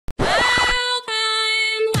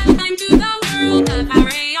to the world of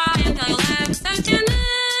Aurea Alexa channel.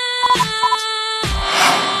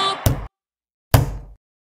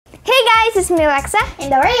 Hey guys, it's me Alexa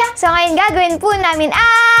and Aurea. So ngayon gagawin po namin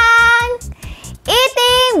ang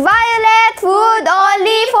eating violet food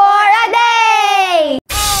only for a day!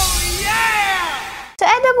 Oh yeah! So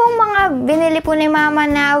ito pong mga binili po ni Mama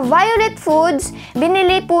na violet foods.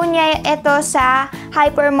 Binili po niya ito sa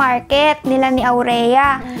hypermarket nila ni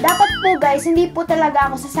Aurea. Dapat po guys, hindi po talaga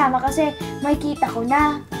ako sasama kasi makikita ko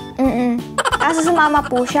na. Kaso sumama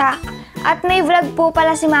po siya. At may vlog po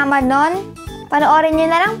pala si Mama nun. Panoorin niyo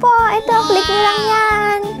na lang po. Ito, click niyo lang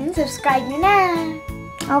yan. Subscribe nyo na.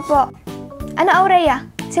 Opo. Ano, Aurea?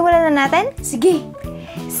 Simulan na natin? Sige.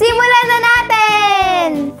 Simulan na natin!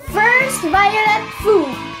 First, violet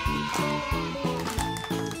food.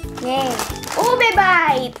 Yay. Ube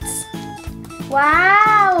bites.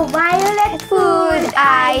 Wow, violet food.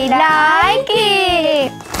 I like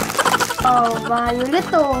it! Oh, violet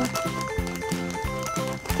to.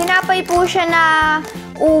 Tinapay po siya na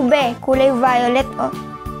ube. Kulay violet, oh.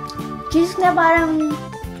 Cheese na parang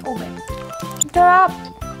ube. Sarap.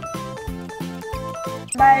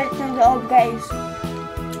 Violet ng loob, guys.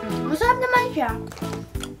 Masarap naman siya.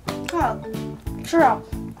 Sarap. Sarap.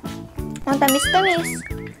 Ang tamis-tamis.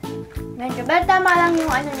 Medyo, pero tama lang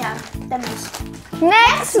yung ano niya. Tamis.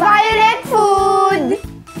 Next, violet food!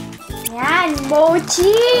 Yan,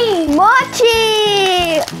 mochi! Mochi!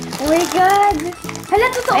 Oh my God! Hala,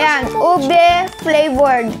 totoo Ayan, siyang mochi. ube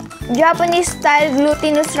flavored. Japanese-style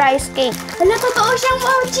glutinous rice cake. Hala, totoo siyang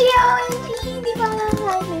mochi! Hindi pa nga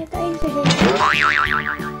kami. Tayo sa mochi.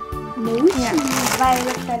 Yan.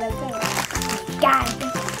 Violet talaga. God!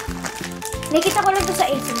 Nakita ko lang to sa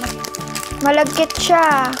AC. Malagkit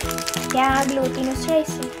siya. Kaya nga glutinous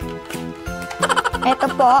rice eh.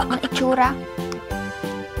 Ito po, ang itsura.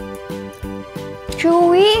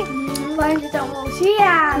 Chewy. Parang dito ang mochi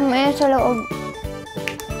yan. Ayan sa loob.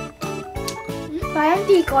 Parang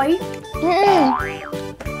tikoy.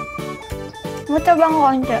 Matabang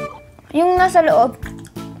konti. Yung nasa loob,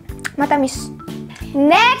 matamis.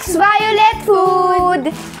 Next, violet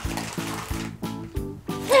food!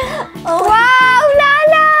 Oh. Wow!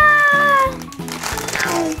 Lala!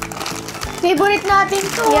 Favorite natin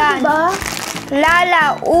to, Yan. diba?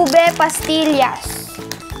 Lala, ube pastillas.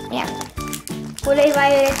 Yan. Kulay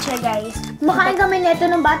violet siya, guys. Makain kami nito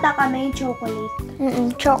nung bata kami, yung chocolate.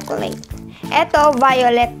 Chocolate. Ito,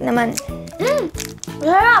 violet naman.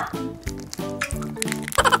 Sarap!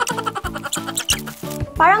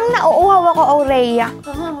 Parang nauuhaw ako, Aurea.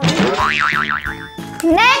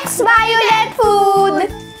 Next, violet food!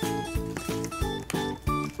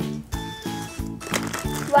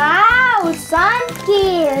 Wow!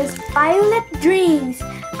 Sunkiss! Violet drinks!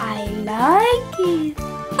 I like it!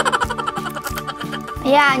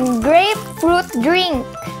 Ayan, grapefruit drink.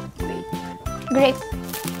 Grape.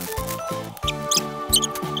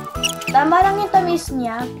 Tama lang yung tamis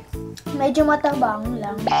niya. Medyo matabang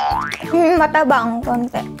lang. Matabang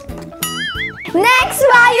konti. Next,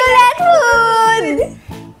 violet food!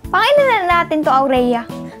 Pakainin na natin to, Aurea.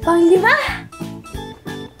 Pang-lima!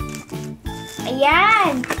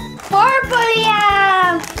 Ayan! Purple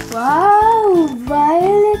yam! Wow!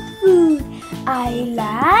 Violet food! I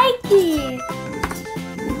like it!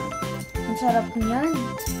 Ang sarap niyan.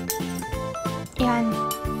 Yan.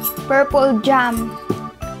 Purple jam.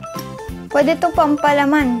 Pwede to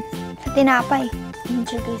pampalaman sa tinapay.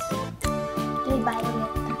 Medyo guys. Ito yung violet.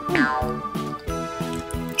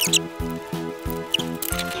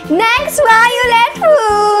 Next, violet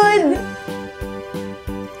food!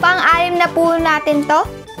 Pang-alim na po natin to.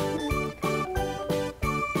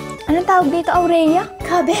 Anong tawag dito, Aurea?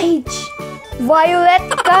 Cabbage! Violet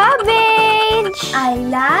cabbage! I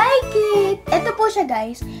like it! Ito po siya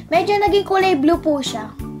guys. Medyo naging kulay blue po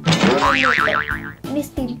siya.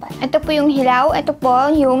 Ini-steam pa. Ito po yung hilaw. Ito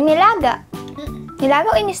po yung nilaga. Nilaga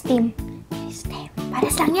o in-steam? Steam.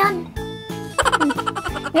 Pares lang yan.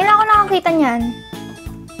 Ngayon ako nakakita niyan.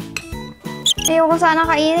 Ayoko sana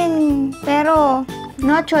kainin. Pero,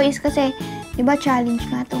 no choice kasi, di ba challenge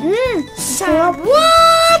nga to? Sarap!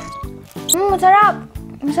 What? Masarap.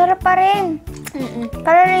 Masarap pa rin.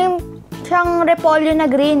 Para rin siyang repolyo na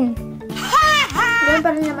green. Ganyan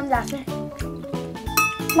pa rin naman lasa.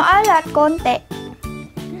 Maalat, konti.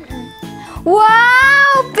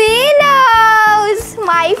 Wow! Pillows!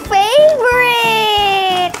 My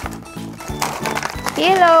favorite!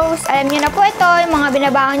 Pillows. Alam niyo na po ito, yung mga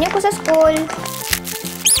binabangon niyo po sa school.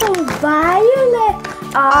 So violet!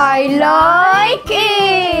 I like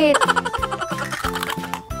it!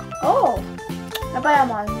 Oh!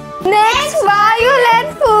 Napalamon. Next, violet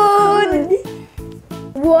food!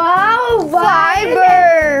 Wow!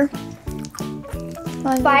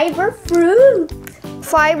 fiber fruit.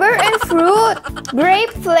 Fiber and fruit.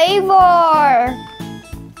 Grape flavor.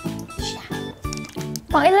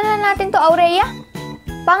 Pang ilan na natin to, Aurea?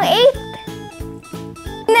 Pang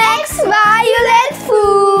 8. Next, violet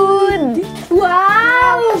food.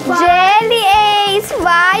 Wow! Jelly Ace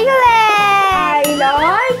Violet. I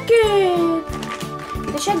like it.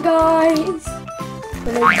 Ito siya, guys.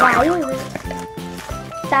 Kulay violet.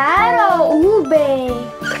 Taro, ube.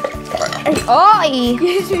 Oy!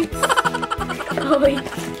 Oy.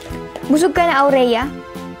 Busog ka na, Aurea?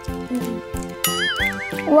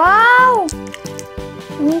 Wow!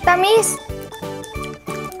 Ang tamis.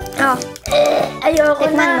 Oh, Ayoko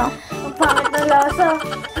tikman na. mo. Ang pangit na lasa.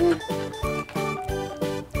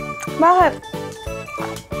 Bakit?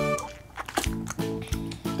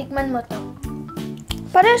 Tikman mo to.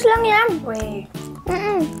 Pares lang yan. Wait.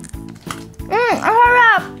 Ang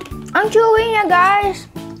harap. Ang chewy niya, guys.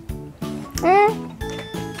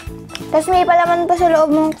 Tapos may palaman pa sa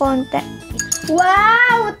loob ng konti.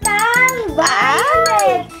 Wow! Tang!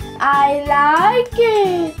 Violet! I like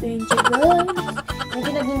it! Thank you, guys.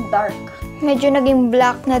 Medyo naging dark. Medyo naging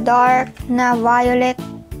black na dark na violet.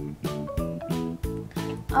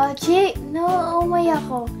 Oh, Chi, nauumay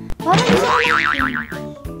ako. Parang gusto ko na.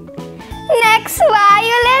 Next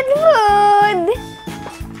violet food.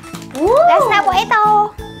 Woo! Last na po ito.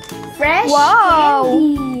 Fresh Wow!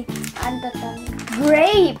 candy. Ano to?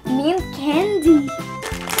 Grape mint candy.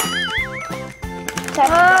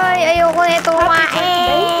 Ay, ayoko na ito Hindi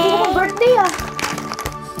kumain. ko birthday ah.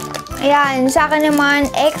 Ayan, sa akin naman,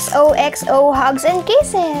 XOXO Hugs and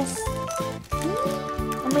Kisses.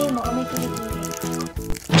 Amay mo, amay kilikili.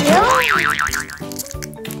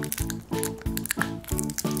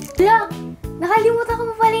 Hala, nakalimutan ko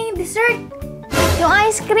pa pala yung dessert. Yung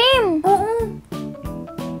ice cream. Oo.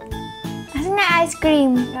 Nasaan na ice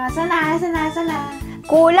cream? Nasa na.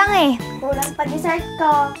 Kulang eh. Kulang pa dessert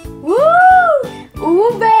ko. Woo!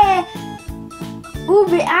 Ube!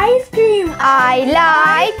 Ube ice cream! I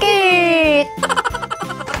like it!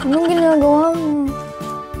 Anong ginagawa mo?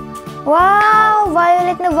 Wow!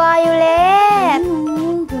 Violet na violet!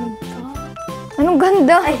 Ganda. Anong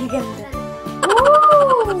ganda? Ay, ganda.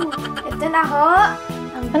 Woo! Ito na ho.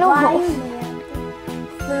 Ang Ano ho? violet.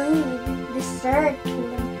 Food. Dessert.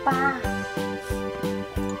 Kulang pa.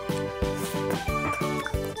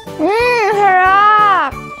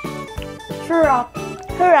 Harap! Syrup.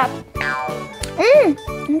 Harap.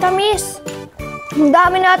 Ang tamis. Ang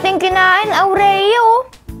dami natin kinain, Aurea, oh.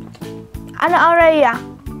 Ano, Aurea?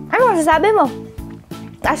 Ano masasabi mo?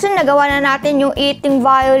 Kasi nagawa na natin yung eating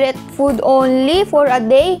violet food only for a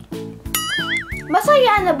day.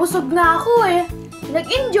 Masaya na, busog na ako eh.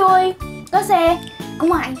 Nag-enjoy. Kasi,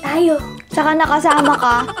 kumain tayo. Saka nakasama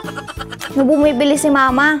ka na bumibili si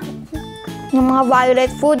Mama ng mga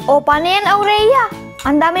violet food. O, paano yan, Aurea?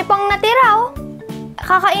 Ang dami pang natira, oh.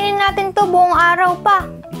 Kakainin natin to buong araw pa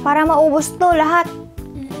para maubos to lahat.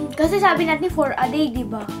 Kasi sabi natin for a day, di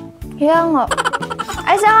ba? Kaya nga.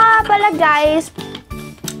 Ay, saka pala, guys,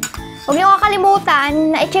 huwag niyo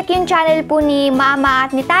kakalimutan na i-check yung channel po ni Mama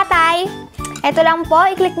at ni Tatay. Ito lang po,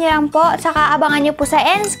 i-click niyo lang po. Saka abangan niyo po sa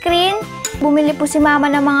end screen. Bumili po si Mama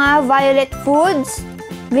ng mga violet foods.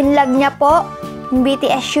 Vinlog niya po yung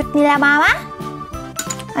BTS shoot nila, Mama.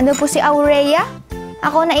 Ano po si Aurea?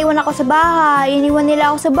 Ako, naiwan ako sa bahay. Iniwan nila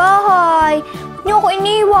ako sa bahay. Hindi ako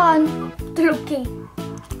iniwan. Tulog kay.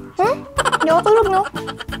 Hindi ako tulog, no?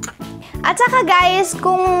 At saka, guys,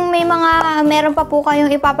 kung meron pa po kayong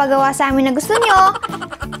ipapagawa sa amin na gusto nyo,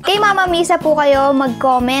 kay Mama Misa po kayo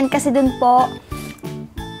mag-comment kasi dun po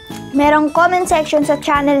merong comment section sa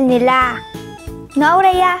channel nila. No,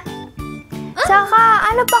 Aurea? Saka,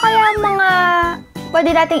 ano pa kaya mga pwede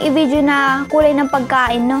nating i-video na kulay ng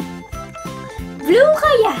pagkain, no? Blue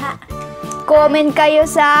kaya? Comment kayo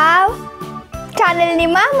sa channel ni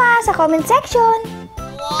Mama sa comment section.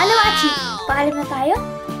 Ano, Achi? Paalam na tayo?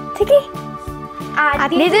 Sige. At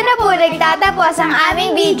dito na po nagtatapos ang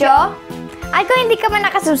aming video. At kung hindi ka man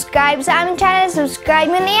nakasubscribe sa aming channel, subscribe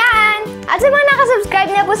mo na yan. At sa mga nakasubscribe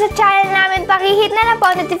na po sa channel namin, pakihit na lang po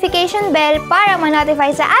ang notification bell para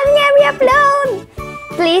ma-notify sa aming every upload.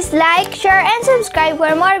 Please like, share, and subscribe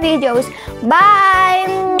for more videos. Bye!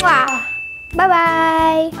 Mwah!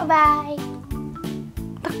 Bye-bye! Bye-bye.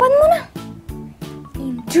 Takpan mo na!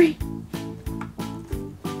 In 3.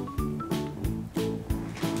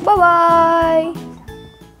 Bye-bye!